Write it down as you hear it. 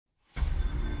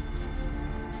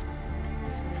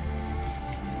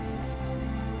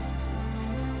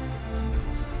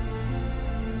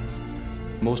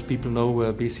Most people know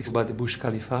BESIX by the Burj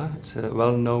Khalifa. It's a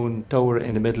well-known tower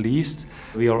in the Middle East.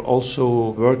 We are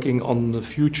also working on the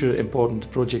future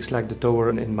important projects like the tower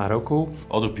in Morocco.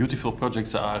 Other beautiful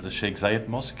projects are the Sheikh Zayed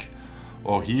Mosque,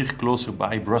 or here closer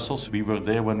by Brussels. We were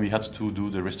there when we had to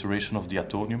do the restoration of the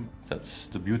Atonium. That's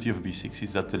the beauty of BESIX,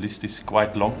 is that the list is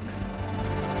quite long.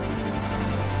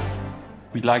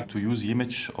 We like to use the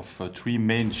image of three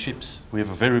main ships. We have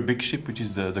a very big ship, which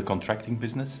is the contracting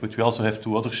business, but we also have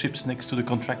two other ships next to the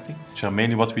contracting, which are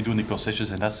mainly what we do in the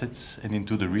concessions and assets and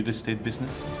into the real estate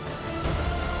business.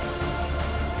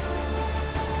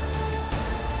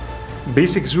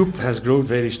 BESIX Group has grown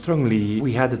very strongly.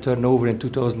 We had a turnover in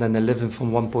 2011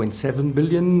 from 1.7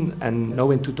 billion, and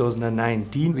now in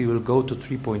 2019 we will go to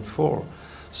 3.4.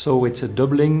 So it's a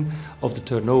doubling of the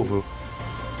turnover.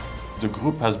 The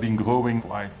group has been growing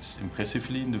quite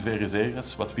impressively in the various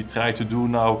areas. What we try to do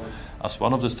now as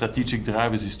one of the strategic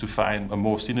drivers is to find a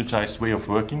more synergized way of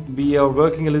working. We are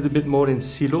working a little bit more in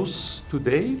silos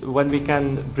today. When we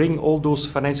can bring all those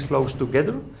financial flows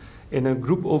together in a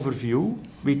group overview,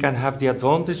 we can have the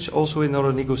advantage also in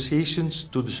our negotiations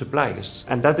to the suppliers.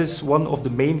 And that is one of the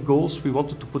main goals we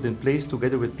wanted to put in place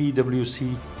together with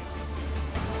PwC.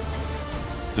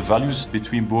 The values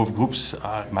between both groups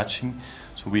are matching,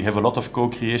 so we have a lot of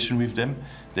co-creation with them.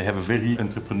 They have a very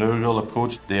entrepreneurial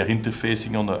approach. They are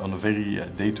interfacing on a very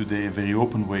day-to-day, very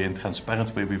open way and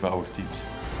transparent way with our teams.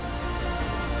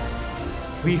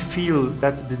 We feel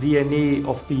that the DNA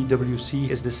of PwC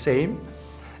is the same,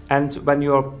 and when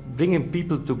you are bringing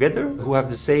people together who have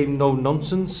the same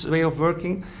no-nonsense way of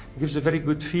working, it gives a very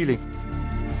good feeling.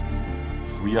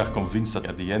 We are convinced that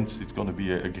at the end it's going to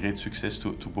be a great success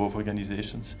to both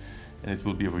organizations, and it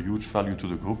will be of a huge value to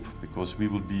the group because we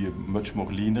will be a much more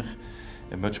leaner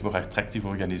and much more attractive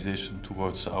organization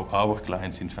towards our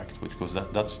clients, in fact, because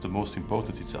that's the most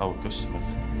important, it's our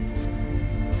customers.